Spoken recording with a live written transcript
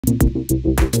Hi,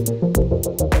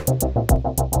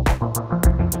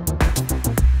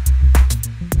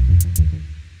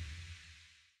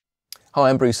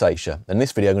 I'm Aisher, and in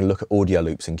this video I'm going to look at audio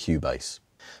loops in Cubase.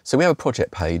 So we have a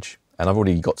project page, and I've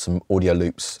already got some audio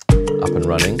loops up and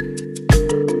running.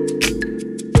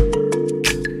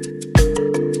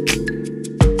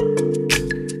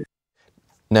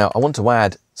 Now I want to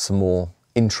add some more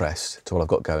interest to what I've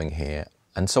got going here,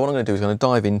 and so what I'm going to do is I'm going to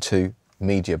dive into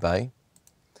MediaBay,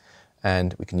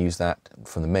 and we can use that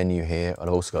from the menu here. I've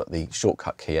also got the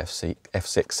shortcut key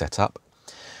F6 set up,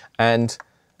 and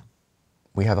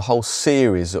we have a whole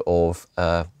series of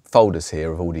folders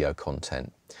here of audio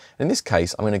content. In this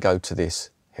case, I'm going to go to this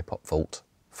Hip Hop Vault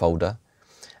folder,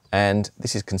 and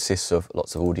this consists of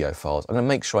lots of audio files. I'm going to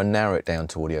make sure I narrow it down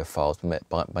to audio files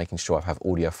by making sure I have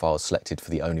audio files selected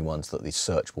for the only ones that the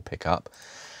search will pick up.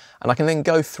 And I can then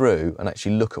go through and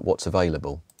actually look at what's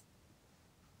available.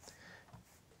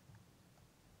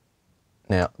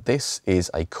 Now, this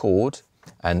is a chord,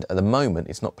 and at the moment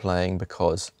it's not playing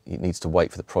because it needs to wait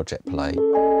for the project play.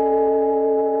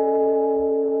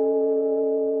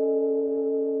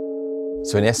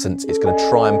 So in essence, it's going to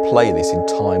try and play this in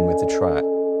time with the track.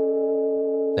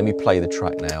 Let me play the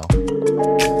track now.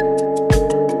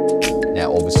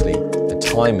 Now obviously the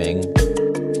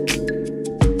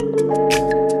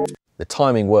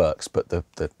timing works, but the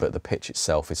pitch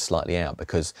itself is slightly out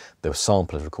because the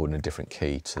sample is recorded in a different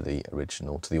key to the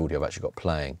original, to the audio I've actually got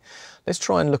playing. Let's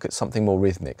try and look at something more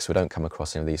rhythmic so we don't come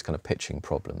across any of these kind of pitching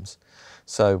problems.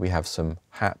 So we have some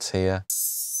hats here.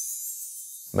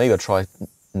 Maybe I'll try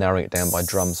narrowing it down by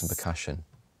drums and percussion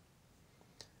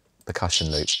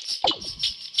loop.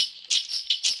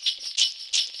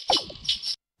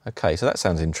 Okay, so that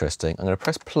sounds interesting. I'm going to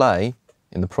press play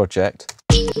in the project.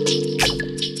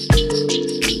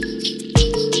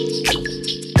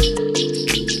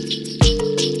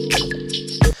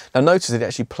 Now notice that it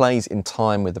actually plays in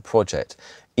time with the project,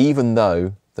 even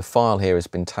though the file here has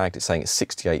been tagged, it's saying it's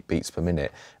 68 beats per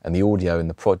minute, and the audio in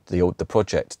the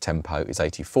project tempo is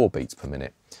 84 beats per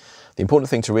minute. The important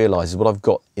thing to realise is what I've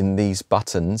got in these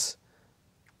buttons,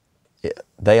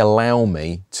 they allow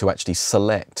me to actually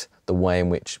select the way in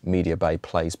which MediaBay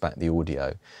plays back the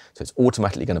audio. So it's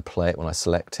automatically going to play it when I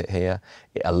select it here.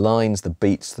 It aligns the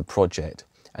beats to the project,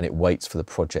 and it waits for the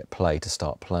project play to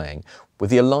start playing. With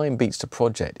the align beats to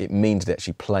project, it means it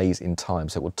actually plays in time,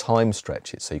 so it will time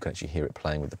stretch it so you can actually hear it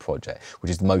playing with the project, which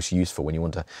is most useful when you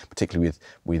want to, particularly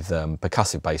with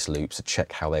percussive bass loops, to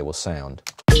check how they will sound.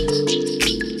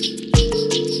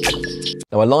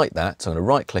 Now I like that, so I'm going to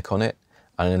right click on it,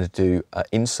 and I'm going to do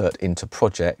insert into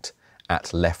project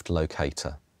at left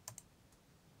locator.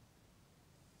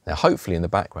 Now hopefully in the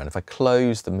background, if I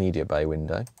close the MediaBay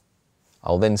window,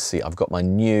 I'll then see I've got my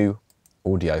new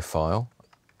audio file.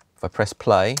 If I press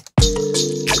play,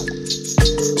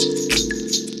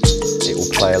 it will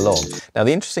play along. Now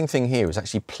the interesting thing here is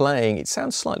actually playing, it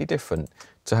sounds slightly different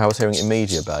to how I was hearing it in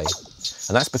MediaBay.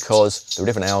 And that's because there are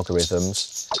different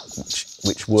algorithms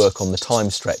which work on the time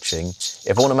stretching.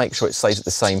 If I want to make sure it stays at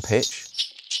the same pitch,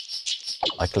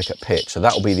 I click at pitch, so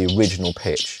that will be the original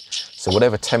pitch. So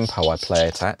whatever tempo I play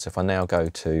it at, so if I now go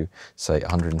to, say,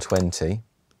 120,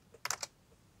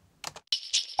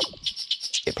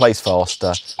 it plays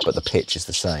faster, but the pitch is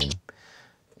the same.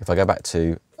 If I go back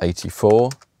to 84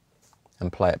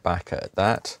 and play it back at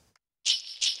that,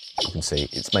 you can see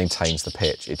it maintains the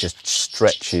pitch. It just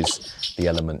stretches the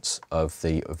elements of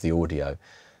the audio.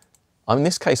 In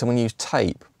this case, I'm going to use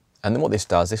tape. And then what this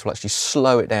does, this will actually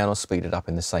slow it down or speed it up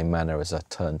in the same manner as a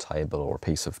turntable or a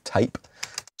piece of tape.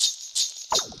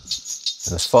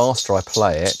 And the faster I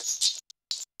play it,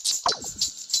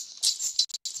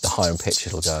 the higher in pitch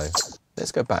it'll go.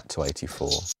 Let's go back to 84.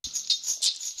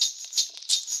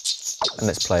 And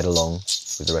let's play it along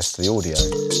with the rest of the audio.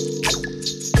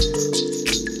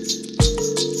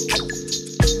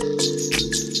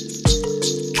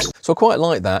 So I quite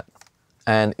like that,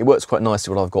 and it works quite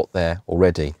nicely what I've got there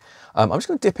already. I'm just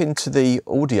going to dip into the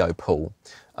audio pool,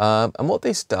 and what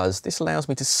this does, this allows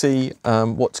me to see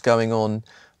what's going on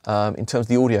in terms of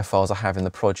the audio files I have in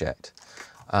the project.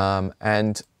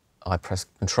 And I press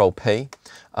Control P.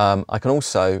 I can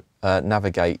also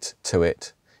navigate to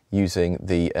it using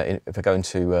the, if I go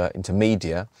into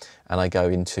Media and I go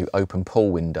into Open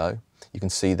Pool window, you can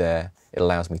see there it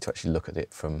allows me to actually look at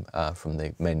it from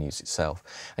the menus itself.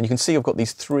 And you can see I've got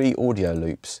these 3 audio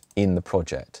loops in the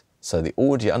project. So the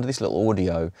audio, under this little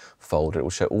audio folder, it will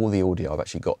show all the audio I've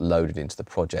actually got loaded into the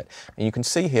project. And you can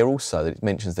see here also that it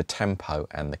mentions the tempo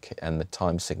and the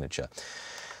time signature.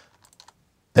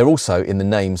 They're also in the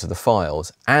names of the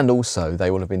files, and also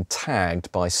they will have been tagged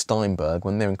by Steinberg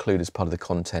when they're included as part of the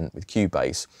content with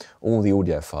Cubase. All the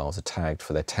audio files are tagged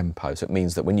for their tempo, so it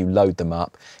means that when you load them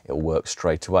up, it will work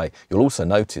straight away. You'll also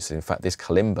notice that in fact this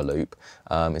kalimba loop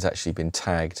has actually been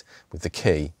tagged with the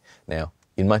key. Now,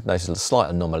 you might notice a slight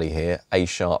anomaly here, A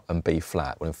sharp and B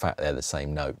flat. Well, in fact, they're the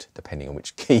same note, depending on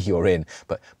which key you're in,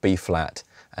 but B flat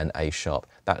and A sharp,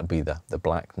 that would be the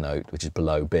black note, which is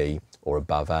below B, or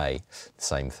above A, the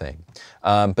same thing.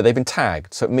 But they've been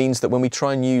tagged, so it means that when we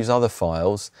try and use other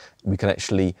files, we can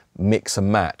actually mix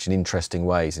and match in interesting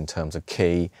ways in terms of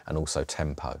key and also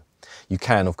tempo. You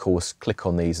can, of course, click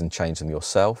on these and change them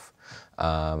yourself.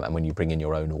 And when you bring in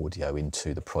your own audio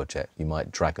into the project, you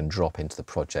might drag and drop into the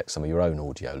project some of your own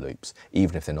audio loops,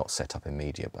 even if they're not set up in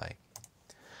MediaBay.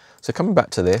 So coming back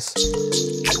to this,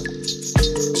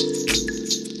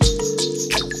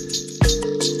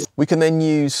 we can then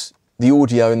use the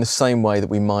audio in the same way that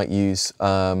we might use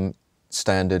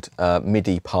standard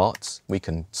MIDI parts. We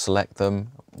can select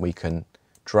them, we can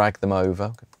drag them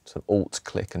over, sort of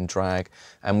Alt-click and drag,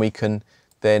 and we can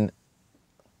then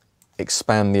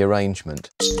expand the arrangement.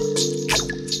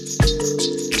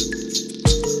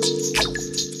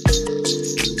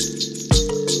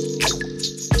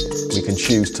 We can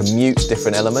choose to mute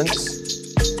different elements.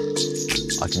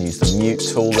 I can use the mute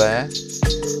tool there.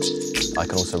 I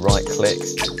can also right-click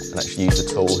and actually use the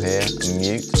tool here and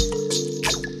mute.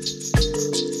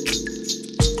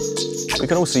 We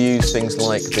can also use things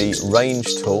like the range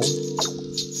tool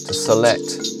to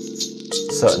select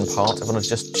certain parts. If I want to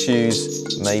just choose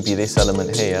maybe this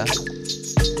element here,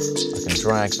 I can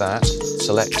drag that,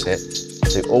 select it,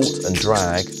 do Alt and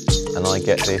drag, and I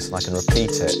get this and I can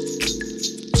repeat it.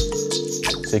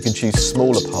 So you can choose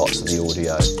smaller parts of the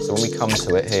audio. So when we come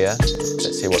to it here,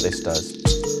 let's see what this does.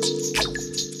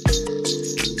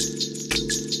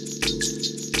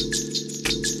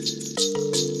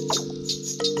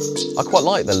 I quite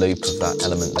like the loop of that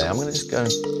element there. I'm going to just go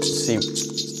and see,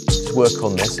 just work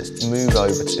on this. Let's move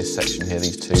over to this section here,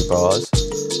 these two bars.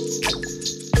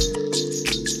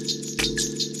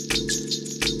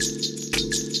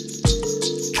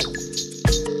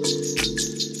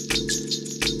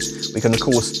 We can, of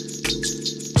course,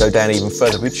 go down even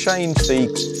further. If we change the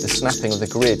snapping of the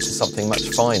grid to something much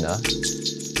finer,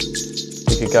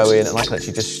 we could go in and I can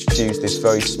actually just choose this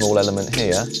very small element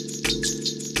here.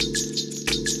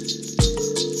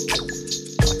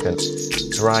 I can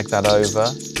drag that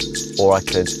over, or I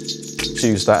could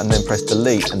choose that and then press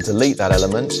delete and delete that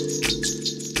element.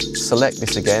 Select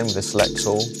this again with the select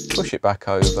tool, push it back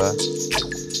over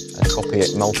and copy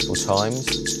it multiple times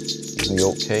using the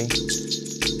Alt key.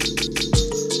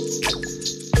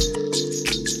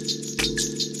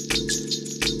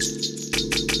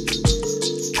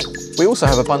 We also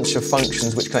have a bunch of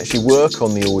functions which can actually work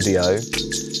on the audio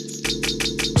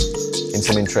in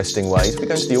some interesting ways. If we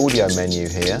go into the audio menu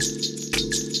here,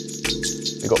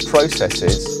 we've got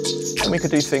processes, and we could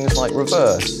do things like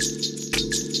reverse.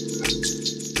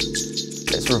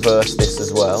 Let's reverse this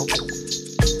as well.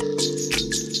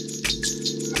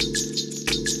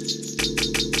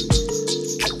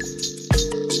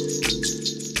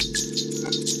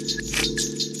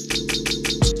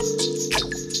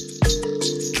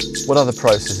 What other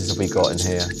processes have we got in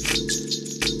here?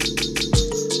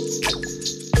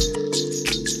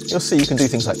 You'll see you can do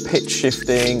things like pitch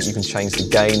shifting, you can change the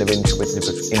gain of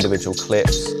individual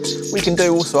clips. We can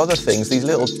do also other things, these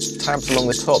little tabs along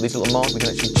the top, these little marks we can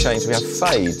actually change. We have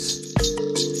fades.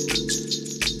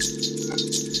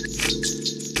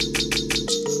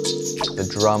 The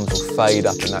drums will fade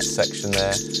up in that section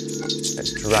there.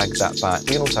 Let's drag that back.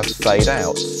 We can also have fade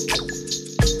outs.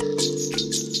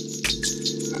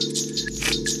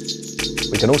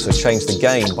 We can also change the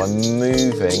gain by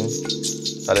moving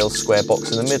that little square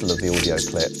box in the middle of the audio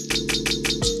clip.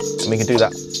 And we can do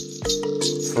that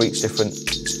for each different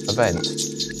event.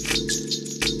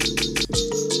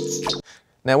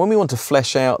 Now when we want to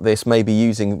flesh out this, maybe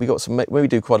using, when we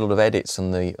do quite a lot of edits on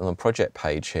the project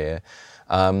page here,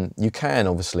 you can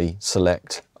obviously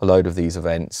select a load of these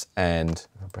events and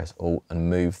press Alt and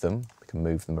move them. Can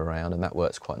move them around, and that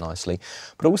works quite nicely.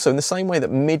 But also in the same way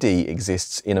that MIDI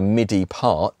exists in a MIDI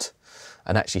part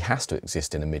and actually has to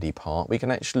exist in a MIDI part, we can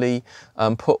actually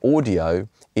put audio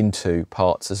into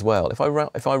parts as well. If I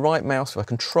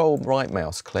control right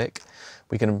mouse click,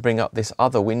 we can bring up this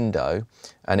other window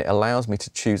and it allows me to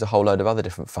choose a whole load of other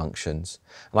different functions,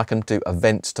 and I can do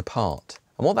events to part.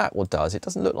 And what that does, it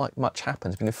doesn't look like much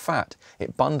happens, but in fact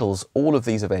it bundles all of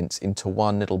these events into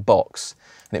one little box,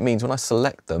 and it means when I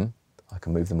select them I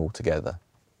can move them all together.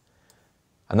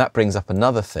 And that brings up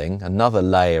another thing, another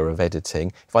layer of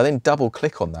editing. If I then double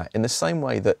click on that, in the same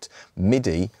way that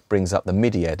MIDI brings up the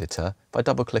MIDI editor, if I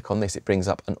double click on this, it brings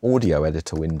up an audio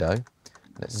editor window.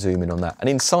 Let's zoom in on that. And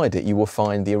inside it, you will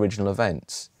find the original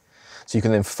events. So you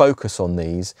can then focus on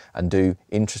these and do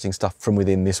interesting stuff from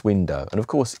within this window. And of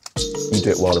course, you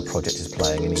do it while the project is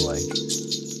playing anyway.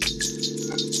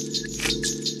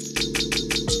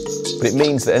 But it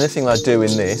means that anything I do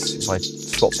in this, if I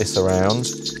swap this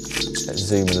around, let's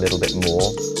zoom in a little bit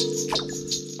more.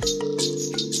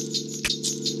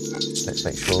 Let's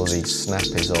make sure the snap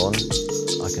is on.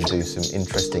 I can do some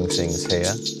interesting things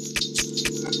here.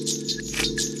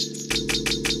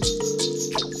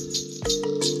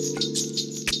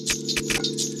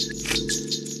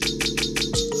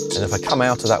 And if I come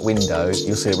out of that window,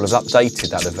 you'll see it will have updated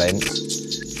that event,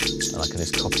 and I can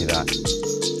just copy that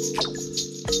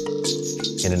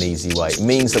in an easy way. It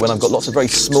means that when I've got lots of very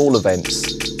small events,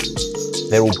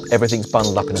 everything's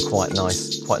bundled up in a quite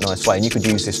nice way. And you could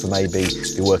use this for maybe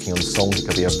if you're working on songs, it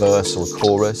could be a verse or a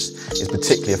chorus. It's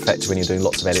particularly effective when you're doing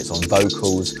lots of edits on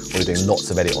vocals, or you're doing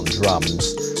lots of edit on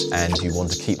drums, and you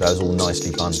want to keep those all nicely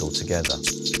bundled together.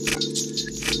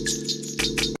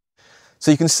 So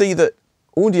you can see that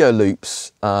audio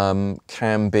loops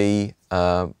can be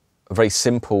a very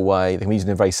simple way. They can be used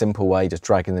in a very simple way, just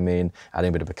dragging them in, adding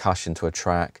a bit of percussion to a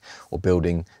track, or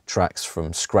building tracks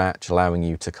from scratch, allowing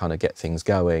you to kind of get things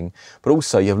going. But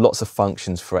also you have lots of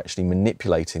functions for actually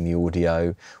manipulating the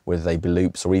audio, whether they be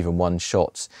loops or even one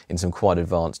shots, in some quite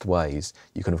advanced ways.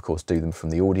 You can of course do them from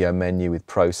the audio menu with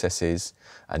processes,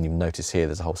 and you'll notice here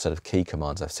there's a whole set of key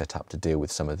commands I've set up to deal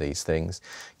with some of these things.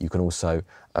 You can also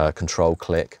control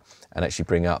click and actually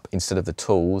bring up, instead of the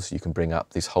tools, you can bring up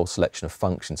this whole selection of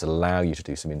functions that allow you to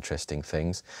do some interesting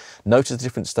things. Notice the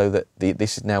difference though, that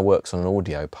this now works on an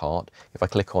audio part. If I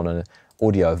click on an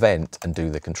audio event and do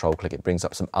the control click, it brings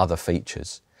up some other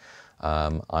features.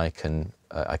 I can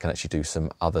actually do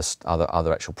some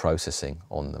other actual processing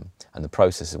on them, and the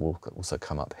processes will also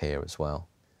come up here as well.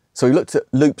 So we looked at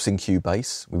loops in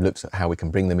Cubase, we've looked at how we can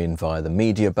bring them in via the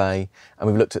MediaBay, and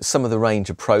we've looked at some of the range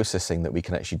of processing that we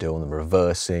can actually do on them: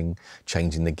 reversing,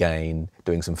 changing the gain,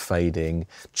 doing some fading,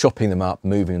 chopping them up,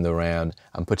 moving them around,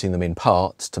 and putting them in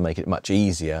parts to make it much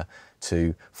easier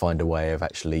to find a way of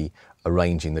actually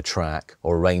arranging the track,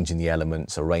 or arranging the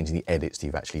elements, or arranging the edits that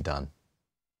you've actually done.